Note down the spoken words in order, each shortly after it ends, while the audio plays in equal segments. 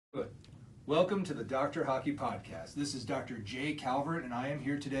Welcome to the Dr. Hockey Podcast. This is Dr. Jay Calvert, and I am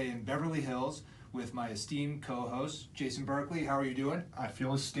here today in Beverly Hills with my esteemed co-host, Jason Berkeley. How are you doing? I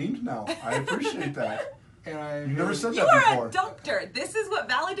feel esteemed now. I appreciate that. And You never said You that are before. a doctor. This is what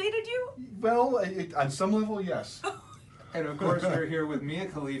validated you? Well, on some level, yes. And of course, we're here with Mia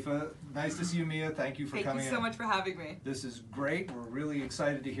Khalifa. Nice to see you, Mia. Thank you for coming in. Thank you so much for having me. This is great. We're really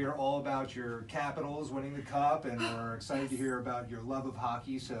excited to hear all about your Capitals winning the Cup, and we're excited to hear about your love of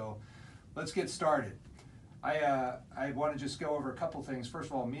hockey. So let's get started. I want to just go over a couple things. First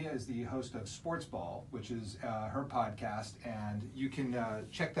of all, Mia is the host of Sportsball, which is her podcast, and you can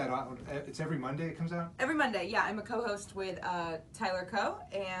check that out. It's every Monday it comes out? Every Monday, yeah. I'm a co-host with Tyler Coe,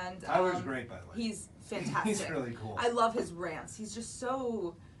 and Tyler's great, by the way. He's fantastic. He's really cool. I love his rants. He's just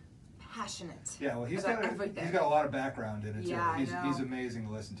so passionate. Yeah, well, he's about got everything. a lot of background in it, Yeah, too. I know. He's amazing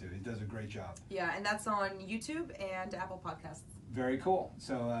to listen to. He does a great job. Yeah, and that's on YouTube and Apple Podcasts. Very cool.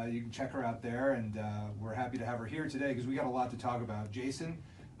 So you can check her out there, and we're happy to have her here today because we got a lot to talk about. Jason,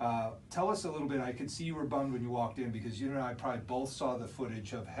 tell us a little bit. I could see you were bummed when you walked in because you and I probably both saw the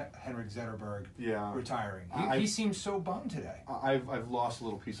footage of Henrik Zetterberg retiring. He seemed so bummed today. I've lost a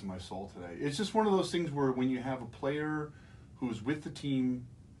little piece of my soul today. It's just one of those things where when you have a player who's with the team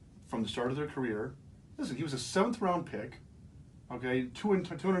from the start of their career, listen, he was a 7th round pick, okay,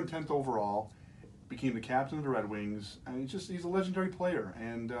 210th overall, became the captain of the Red Wings, and he's a legendary player.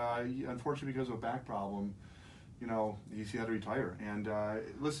 And unfortunately, because of a back problem, he had to retire. And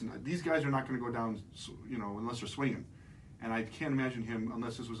listen, these guys are not going to go down, unless they're swinging. And I can't imagine him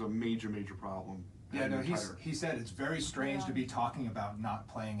unless this was a major, major problem. Yeah, no, he said it's very strange to be talking about not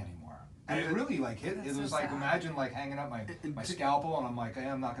playing anymore. And it really hit. It was like, imagine hanging up my scalpel, and I'm like, hey,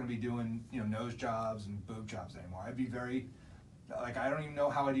 I'm not going to be doing nose jobs and boob jobs anymore. I'd be very, I don't even know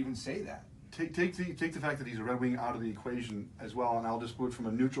how I'd even say that. Take the fact that he's a Red Wing out of the equation as well, and I'll just put it from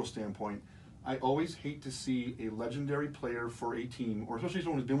a neutral standpoint. I always hate to see a legendary player for a team, or especially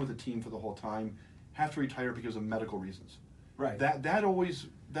someone who's been with the team for the whole time, have to retire because of medical reasons. Right. That always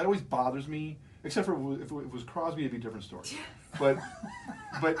bothers me. Except for if it was Crosby, it'd be a different story. But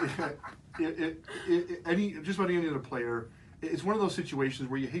just about any other player, it's one of those situations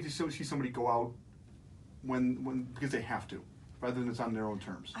where you hate to see somebody go out when because they have to, rather than it's on their own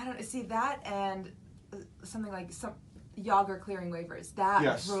terms. I don't see that, and something like Yager clearing waivers.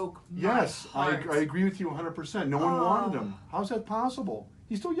 That broke my heart. I agree with you 100%. No one wanted him. How's that possible?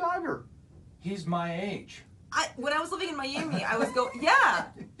 He's still Yager. He's my age. When I was living in Miami, I was yeah.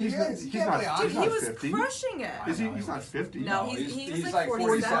 He's not Dude, he was 50. crushing it. He's not 50. No, he's like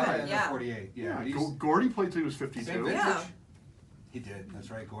 47 yeah. 48. Yeah. Gordy played till he was 52. Same vintage. Yeah. He did.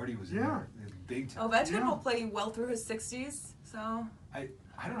 That's right. Gordy was in there. Big time. Ovechkin will play well through his 60s, so. I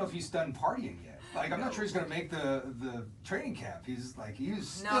don't know if he's done partying yet. I'm not sure he's going to make the training camp. He's still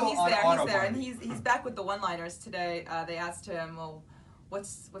he's on there, and he's back with the one-liners today. They asked him, well,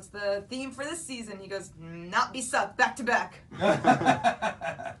 what's the theme for this season? He goes, not be sucked, back to back.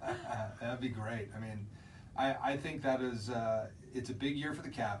 That'd be great. I mean, I think that is it's a big year for the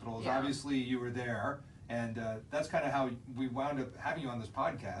Capitals. Yeah. Obviously, you were there, and that's kind of how we wound up having you on this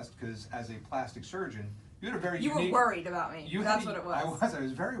podcast. Because as a plastic surgeon, you had a very You were worried about me. That's what it was. I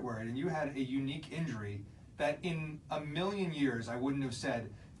was very worried, and you had a unique injury that in a million years I wouldn't have said.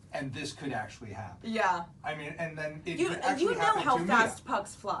 And this could actually happen. Yeah. I mean, and then it you could actually happen know how to fast Mia.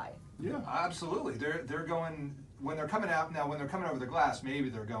 pucks fly. Yeah, absolutely. They're going when they're coming out now. When they're coming over the glass, maybe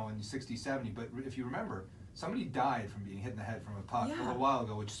they're going 60, 70. But if you remember, somebody died from being hit in the head from a puck a little while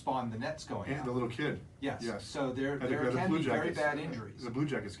ago, which spawned the nets going out. The little kid. Yes. Yes. So there can be very bad injuries. The Blue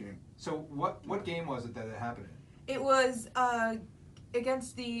Jackets game. So what game was it that it happened in? It was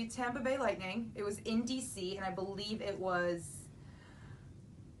against the Tampa Bay Lightning. It was in DC, and I believe it was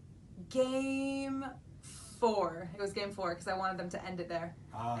Game 4. It was Game 4 because I wanted them to end it there,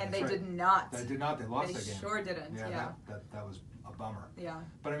 and they did not. They did not. They lost that game. They sure didn't. Yeah. That was a bummer. Yeah.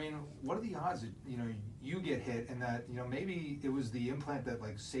 But I mean, what are the odds that you get hit and that maybe it was the implant that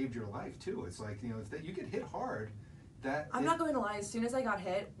saved your life too? It's like if that you get hit hard. I'm not going to lie. As soon as I got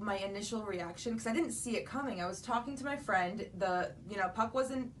hit, my initial reaction, because I didn't see it coming. I was talking to my friend. The puck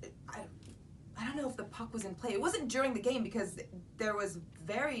wasn't. I don't know if the puck was in play. It wasn't during the game because there was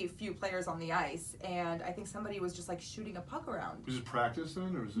very few players on the ice, and I think somebody was just shooting a puck around. Was it practice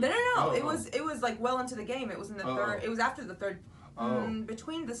then, or was it? No. It was well into the game. It was in the third. It was after the third,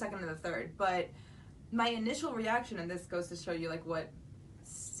 between the second and the third. But my initial reaction, and this goes to show you what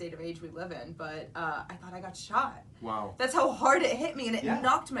state of age we live in, but I thought I got shot. Wow. That's how hard it hit me, and it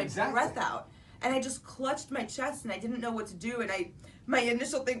knocked my exactly. breath out. And I just clutched my chest, and I didn't know what to do. And my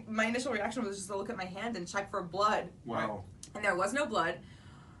initial reaction was just to look at my hand and check for blood. Wow. And there was no blood.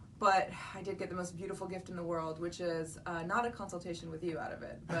 but I did get the most beautiful gift in the world, which is not a consultation with you out of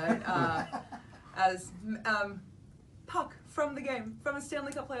it, but as puck from the game, from a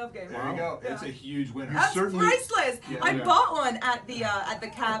Stanley Cup playoff game. There you go. Yeah. It's a huge winner. That's priceless. Yeah. I bought one at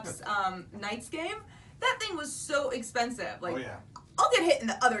the Caps Knights game. That thing was so expensive. Like, Oh yeah. I'll get hit in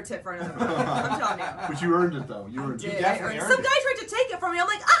the other tip for another one. I'm telling you. But you earned it though. You earned Did. it. definitely Some earned guy it. tried to take it from me. I'm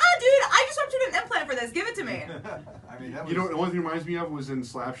like, dude, I just ruptured an implant for this. Give it to me. I mean, that was, You know, the one thing it reminds me of was in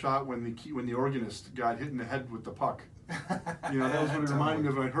Slapshot when the organist got hit in the head with the puck. You know, that was what it reminded me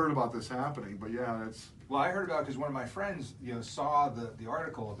of when I heard about this happening. But yeah, that's. Well, I heard about it because one of my friends, saw the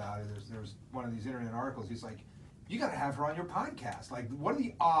article about it. There was one of these internet articles. He's like, "You got to have her on your podcast. Like, what are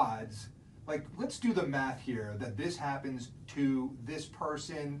the odds? Like, let's do the math here. That this happens to this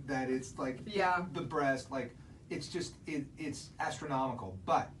person. That it's like the breast. Like, it's just it's astronomical.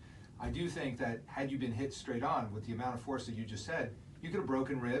 But I do think that had you been hit straight on with the amount of force that you just said, you could have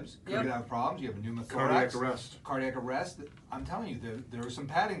broken ribs. You could have problems. You have a pneumothorax. Cardiac arrest. I'm telling you, there was some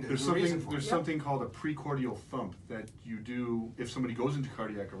padding. There's something called a precordial thump that you do if somebody goes into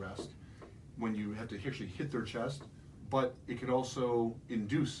cardiac arrest when you have to actually hit their chest, but it could also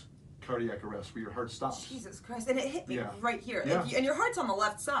induce cardiac arrest where your heart stops. Jesus Christ. And it hit me right here. Yeah. And your heart's on the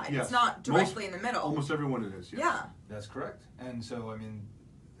left side. Yes. It's not directly in the middle. Almost everyone it is. Yes. Yeah. That's correct. And so, I mean,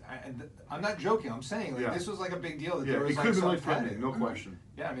 I'm not joking. I'm saying this was like a big deal. That there was it could have been some life-threatening, padding. no question.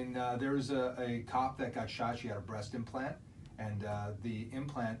 Yeah, I mean, there was a cop that got shot. She had a breast implant, and the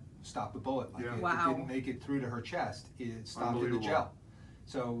implant stopped the bullet. Like it didn't make it through to her chest. It stopped in the gel.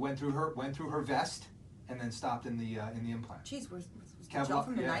 So went through her vest, and then stopped in the implant. Jeez, was the gel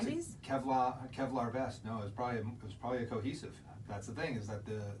from the 90s? Kevlar vest. No, it was probably a cohesive. That's the thing, is that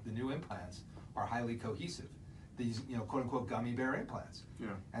the new implants are highly cohesive. These, quote unquote gummy bear implants.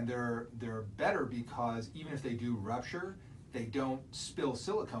 Yeah. And they're better because even if they do rupture, they don't spill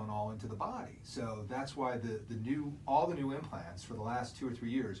silicone all into the body. So that's why all the new implants for the last 2 or 3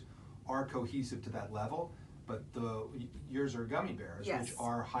 years are cohesive to that level. But yours are gummy bears, which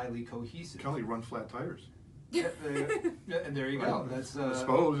are highly cohesive. Kind of like run flat tires. And there you go. Well, that's I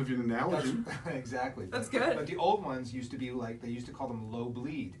suppose if you're an analogy. Exactly. That's good. But the old ones used to be like, they used to call them low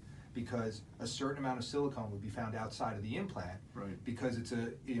bleed, because a certain amount of silicone would be found outside of the implant, because it's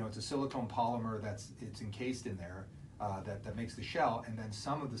a silicone polymer it's encased in there that makes the shell, and then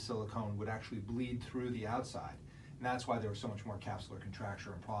some of the silicone would actually bleed through the outside, and that's why there was so much more capsular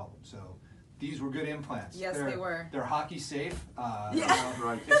contracture and problems. So these were good implants. Yes, they were. They're hockey safe.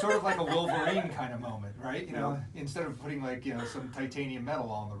 Right. It's sort of like a Wolverine kind of moment, right? Instead of putting some titanium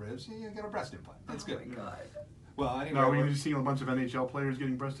metal on the ribs, you get a breast implant. That's good. Oh my God. Well, anyway, Now, are we going to be seeing a bunch of NHL players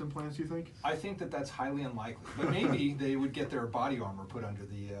getting breast implants, you think? I think that's highly unlikely, but maybe they would get their body armor put under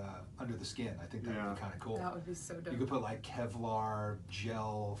the skin. I think that would be kind of cool. That would be so dope. You could put like Kevlar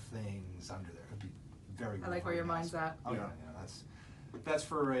gel things under there. It'd be very. I like where your mind's at. Oh yeah, that's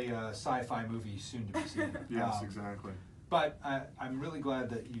for a sci-fi movie soon to be seen. Yes, exactly. But I'm really glad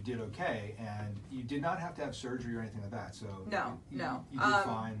that you did okay, and you did not have to have surgery or anything like that. So No. you did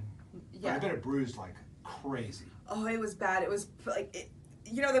fine. Yeah. But I bet it bruised like crazy. Oh, it was bad. It was like,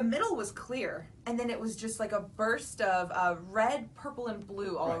 the middle was clear, and then it was just like a burst of red, purple, and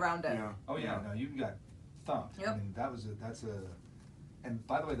blue all around it. Yeah. Oh yeah, no, you got thumped. Yep. I mean, that's a. And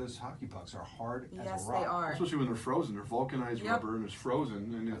by the way, those hockey pucks are hard as a rock. Yes, they are. Especially when they're frozen. They're vulcanized rubber and it's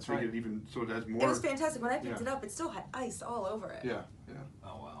frozen, and it's make it even so it has more. It was fantastic. When I picked it up, it still had ice all over it. Yeah, yeah.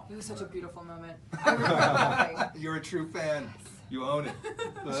 Oh wow. It was such a beautiful moment. I remember laughing. You're a true fan. You own it.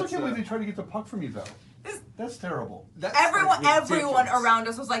 I still can't believe they tried to get the puck from you though. That's terrible. Everyone around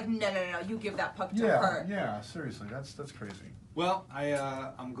us was like, no, you give that puck to her. Yeah, seriously, that's crazy. Well,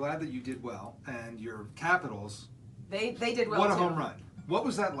 I'm glad that you did well, and your Capitals. They did well. What a home run! What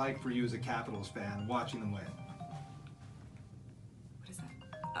was that like for you as a Capitals fan, watching them win? What is that?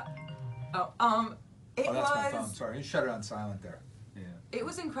 That's my phone. Sorry, you shut it on silent there. Yeah. It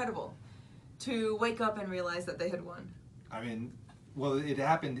was incredible to wake up and realize that they had won. I mean, well, it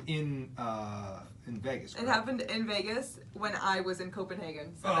happened in Vegas. It happened in Vegas when I was in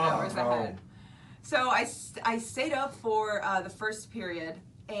Copenhagen, 7 hours ahead. So I stayed up for the first period,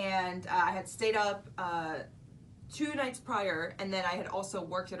 and I had stayed up 2 nights prior, and then I had also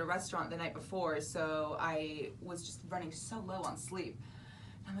worked at a restaurant the night before, so I was just running so low on sleep.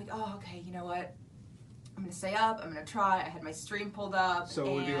 And I'm like, oh, okay, you know what? I'm gonna stay up, I'm gonna try. I had my stream pulled up. So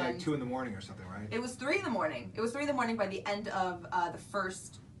it would be like 2 in the morning or something, right? It was 3 in the morning. It was 3 in the morning by the end of the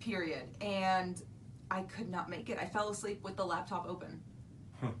first period, and I could not make it. I fell asleep with the laptop open.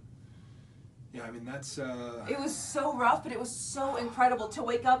 Yeah, I mean, that's... It was so rough, but it was so incredible to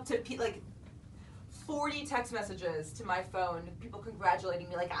wake up to 40 text messages to my phone, people congratulating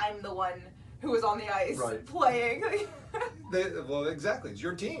me like I'm the one who was on the ice playing. Well, exactly. It's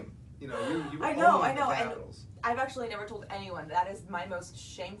your team. You know, you I know, own the and Capitals. I've actually never told anyone. That is my most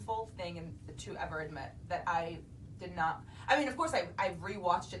shameful thing to ever admit, that I did not. I mean, of course, I've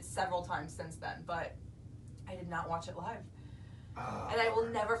rewatched it several times since then, but I did not watch it live. And I will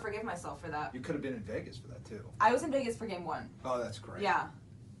never forgive myself for that. You could have been in Vegas for that, too. I was in Vegas for game 1. Oh, that's great. Yeah.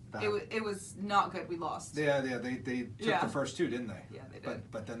 It was not good. We lost. Yeah, they took the first 2, didn't they? Yeah, they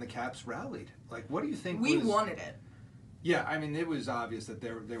did. But then the Caps rallied. Like, what do you think? We wanted it. Yeah, I mean, it was obvious that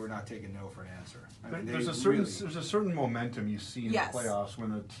they were not taking no for an answer. I mean, There's a certain momentum you see in the playoffs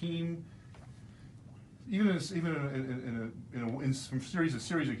when a team, even from series to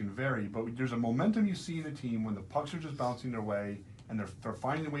series it can vary, but there's a momentum you see in a team when the pucks are just bouncing their way and they're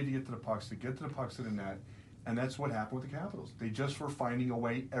finding a way to get to the pucks to the net, and that's what happened with the Capitals. They just were finding a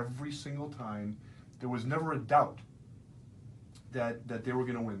way every single time. There was never a doubt that they were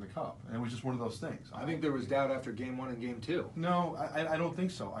going to win the cup, and it was just one of those things. I think there was doubt after game 1 and game 2. No, I don't think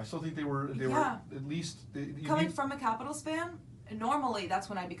so. I still think they were at least coming from a Capitals fan. Normally, that's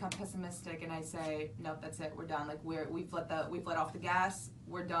when I become pessimistic and I say, nope, that's it. We're done. Like we've let off the gas.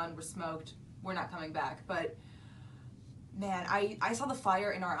 We're done. We're smoked. We're not coming back. But man, I saw the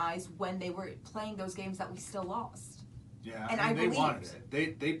fire in our eyes when they were playing those games that we still lost. Yeah, and I mean, they wanted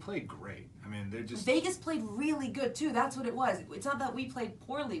it. They played great. I mean, they're just Vegas played really good too. That's what it was. It's not that we played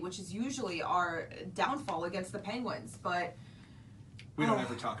poorly, which is usually our downfall against the Penguins, but we don't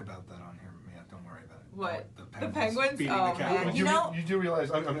ever talk about that on here, Mia. Don't worry about it. What? The Penguins beating the Capitals. Man, you do realize,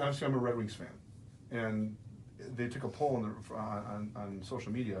 obviously I'm a Red Wings fan, and they took a poll on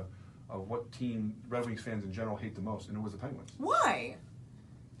social media of what team Red Wings fans in general hate the most, and it was the Penguins. Why?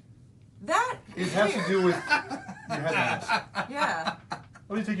 It has to do with your headlines. Yeah.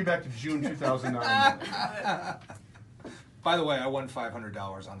 Let me take you back to June 2009. By the way, I won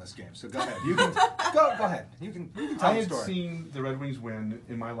 $500 on this game, so go ahead. You can go ahead. You can tell the story. I had seen the Red Wings win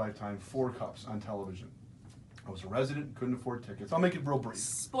in my lifetime 4 cups on television. I was a resident, couldn't afford tickets. I'll make it real brief.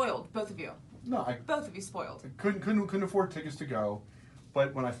 Spoiled, both of you. No, both of you spoiled. Couldn't afford tickets to go,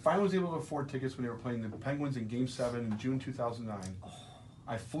 but when I finally was able to afford tickets when they were playing the Penguins in Game 7 in June 2009.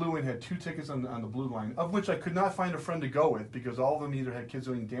 I flew in, had 2 tickets on the blue line, of which I could not find a friend to go with because all of them either had kids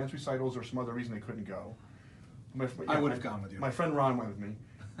doing dance recitals or some other reason they couldn't go. I would have gone with you. My friend Ron went with me.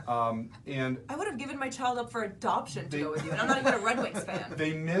 And I would have given my child up for adoption to go with you, and I'm not even a Red Wings fan.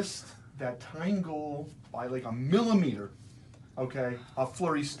 They missed that tying goal by like a millimeter, okay, a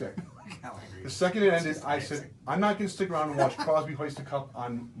Fleury stick. The second it ended, I said, I'm not going to stick around and watch Crosby hoist the cup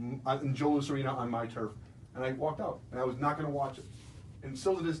in Joe Louis Arena on my turf. And I walked out, and I was not going to watch it. And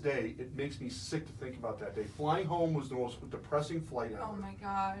still to this day, it makes me sick to think about that day. Flying home was the most depressing flight ever. Oh my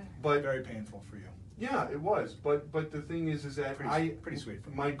God. But very painful for you. Yeah, it was. But the thing is that pretty sweet.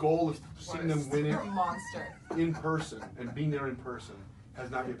 My goal of seeing them win it monster in person and being there in person has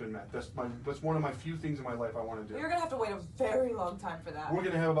not yet been met. That's one of my few things in my life I want to do. You're gonna have to wait a very long time for that. We're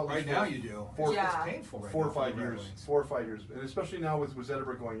gonna have about right now. You do. Yeah. It's painful right 4 now or 5 years. 4 or 5 years, and especially now with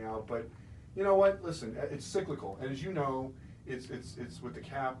Zetterberg going out. But you know what? Listen, it's cyclical, and as you know. It's with the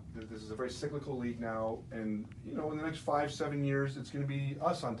cap. This is a very cyclical league now, and you know in the next 5-7 years, it's going to be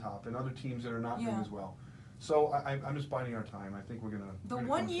us on top and other teams that are not doing as well. So I'm just biding our time. I think we're gonna. The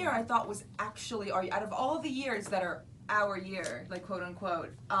 1 year I thought was actually out of all the years that are our year, like quote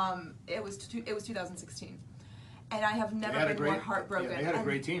unquote, it was 2016, and I have never been more heartbroken. Yeah, they had a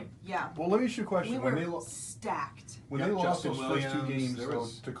great team. Yeah. Well, let me ask you a question. We were stacked. When they lost those first 2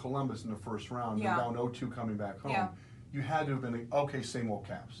 games to Columbus in the first round, and down 0-2 coming back home. You had to have been okay, same old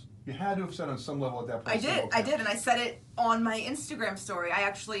Caps. You had to have said on some level at that point. I did, and I said it on my Instagram story. I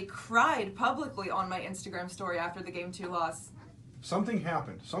actually cried publicly on my Instagram story after the Game 2 loss. Something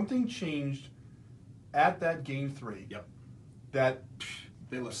happened. Something changed at that Game 3. Yep. That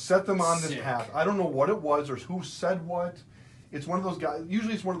set them on this path. I don't know what it was or who said what. It's one of those guys.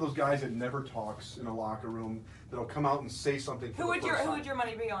 Usually, it's one of those guys that never talks in a locker room that'll come out and say something. Who would your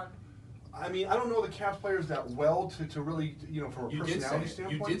money be on? I mean, I don't know the Caps players that well to really, from a personality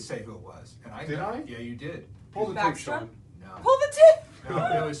standpoint. You did say who it was. And I did know. I? Yeah, you did. Pull the tape, Sean. No. Pull the tape!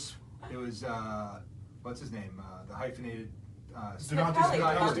 No, it was what's his name? The hyphenated...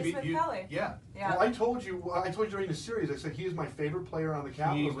 Smith-Pelly. Yeah. Well, I told you during the series, I said he is my favorite player on the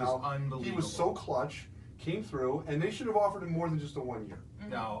Capitals now. He was unbelievable. He was so clutch, came through, and they should have offered him more than just a 1 year.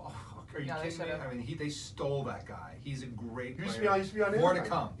 Mm-hmm. No. Are you kidding me? I mean, they stole that guy. He's a great player. Used to be on more to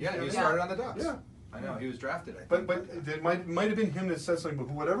come. Yeah, he started on the Ducks. Yeah. I know, he was drafted, I think. But it might have been him that said something,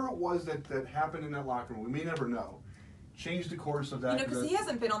 but whatever it was that happened in that locker room, we may never know, changed the course of that. You know, because he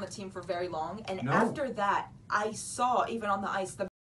hasn't been on the team for very long, and No. after that, I saw even on the ice the